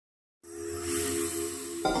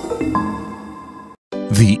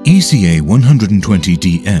The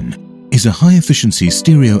eCA120DN is a high-efficiency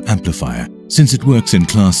stereo amplifier since it works in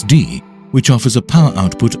Class D, which offers a power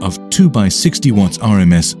output of 2 by 60 watts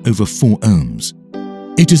RMS over 4 ohms.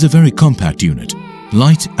 It is a very compact unit,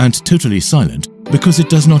 light and totally silent because it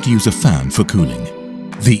does not use a fan for cooling.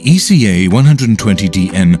 The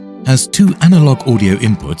eCA120DN has 2 analog audio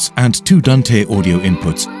inputs and 2 Dante audio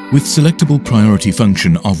inputs with selectable priority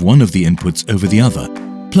function of one of the inputs over the other,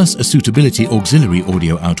 plus a suitability auxiliary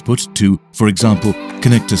audio output to, for example,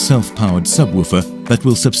 connect a self-powered subwoofer that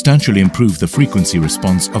will substantially improve the frequency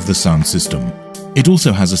response of the sound system. It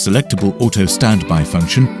also has a selectable auto standby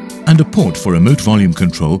function and a port for remote volume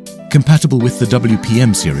control compatible with the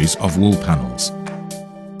WPM series of wall panels.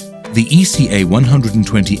 The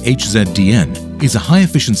eCA120HZDN is a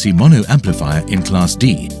high-efficiency mono amplifier in Class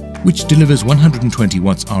D, which delivers 120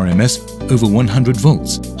 watts RMS over 100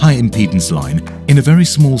 volts high impedance line in a very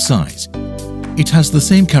small size. It has the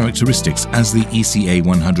same characteristics as the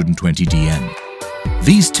eCA120DN.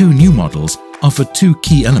 These 2 new models offer 2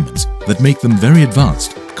 key elements that make them very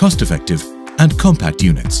advanced, cost-effective and compact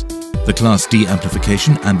units: the Class D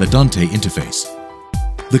amplification and the Dante interface.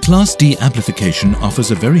 The Class D amplification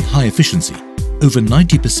offers a very high efficiency, over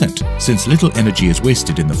 90%, since little energy is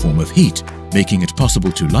wasted in the form of heat, making it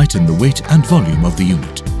possible to lighten the weight and volume of the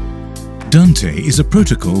unit. Dante is a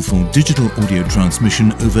protocol for digital audio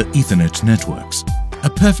transmission over Ethernet networks, a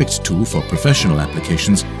perfect tool for professional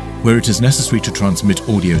applications where it is necessary to transmit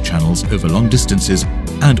audio channels over long distances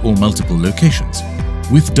and/or multiple locations.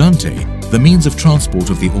 With Dante, the means of transport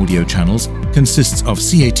of the audio channels consists of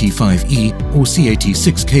CAT5E or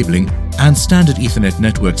CAT6 cabling and standard Ethernet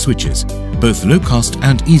network switches, both low-cost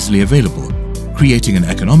and easily available, creating an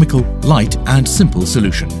economical, light and simple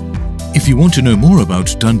solution. If you want to know more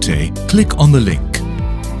about Dante, click on the link.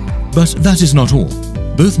 But that is not all.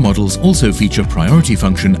 Both models also feature priority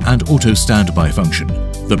function and auto standby function.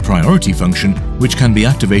 The priority function, which can be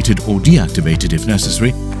activated or deactivated if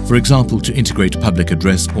necessary, for example to integrate public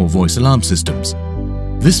address or voice alarm systems.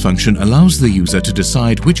 This function allows the user to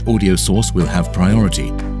decide which audio source will have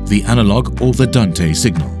priority, the analog or the Dante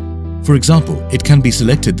signal. For example, it can be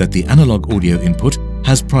selected that the analog audio input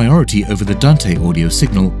has priority over the Dante audio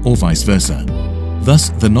signal or vice versa. Thus,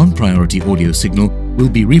 the non-priority audio signal will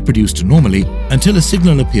be reproduced normally until a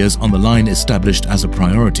signal appears on the line established as a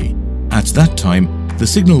priority. At that time, the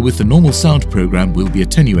signal with the normal sound program will be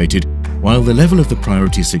attenuated while the level of the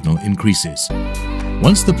priority signal increases.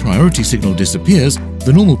 Once the priority signal disappears,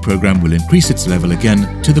 the normal program will increase its level again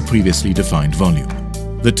to the previously defined volume.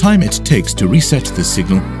 The time it takes to reset this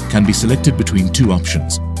signal can be selected between 2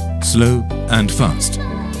 options: slow and fast.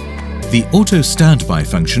 The auto standby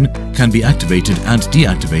function can be activated and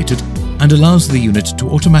deactivated and allows the unit to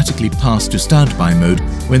automatically pass to standby mode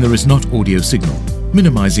when there is not audio signal,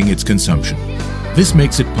 minimizing its consumption. This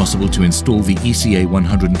makes it possible to install the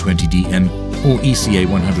eCA120DN or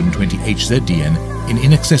eCA120HZDN in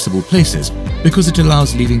inaccessible places because it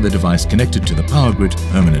allows leaving the device connected to the power grid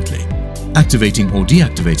permanently, activating or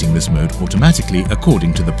deactivating this mode automatically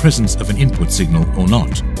according to the presence of an input signal or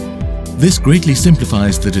not. This greatly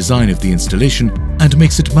simplifies the design of the installation and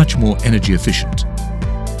makes it much more energy efficient.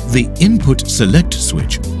 The Input Select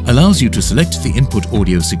switch allows you to select the input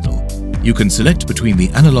audio signal. You can select between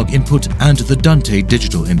the analog input and the Dante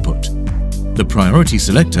digital input. The priority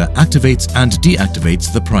selector activates and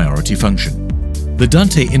deactivates the priority function. The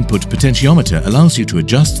Dante input potentiometer allows you to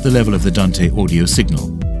adjust the level of the Dante audio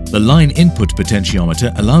signal. The line input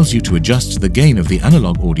potentiometer allows you to adjust the gain of the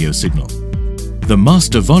analog audio signal. The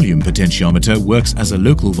master volume potentiometer works as a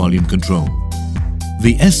local volume control.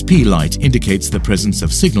 The SP light indicates the presence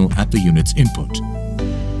of signal at the unit's input.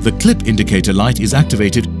 The clip indicator light is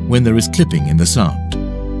activated when there is clipping in the sound.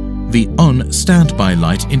 The on standby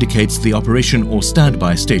light indicates the operation or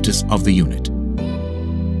standby status of the unit.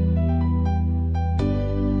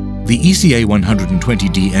 The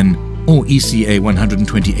eCA120DN or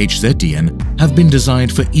eCA120HZDN have been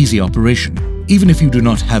designed for easy operation, even if you do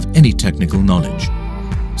not have any technical knowledge.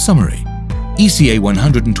 Summary: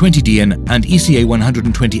 eCA120DN and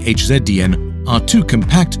eCA120HZDN are 2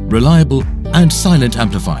 compact, reliable and silent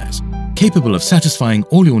amplifiers, capable of satisfying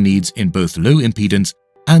all your needs in both low impedance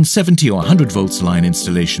and 70 or 100 volts line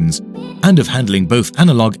installations, and of handling both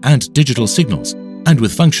analog and digital signals, and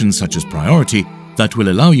with functions such as priority that will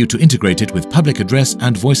allow you to integrate it with public address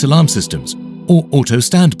and voice alarm systems, or auto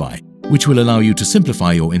standby, which will allow you to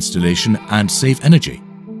simplify your installation and save energy.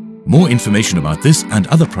 More information about this and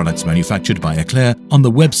other products manufactured by Ecler on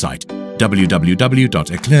the website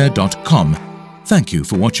www.ecler.com. Thank you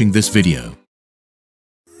for watching this video.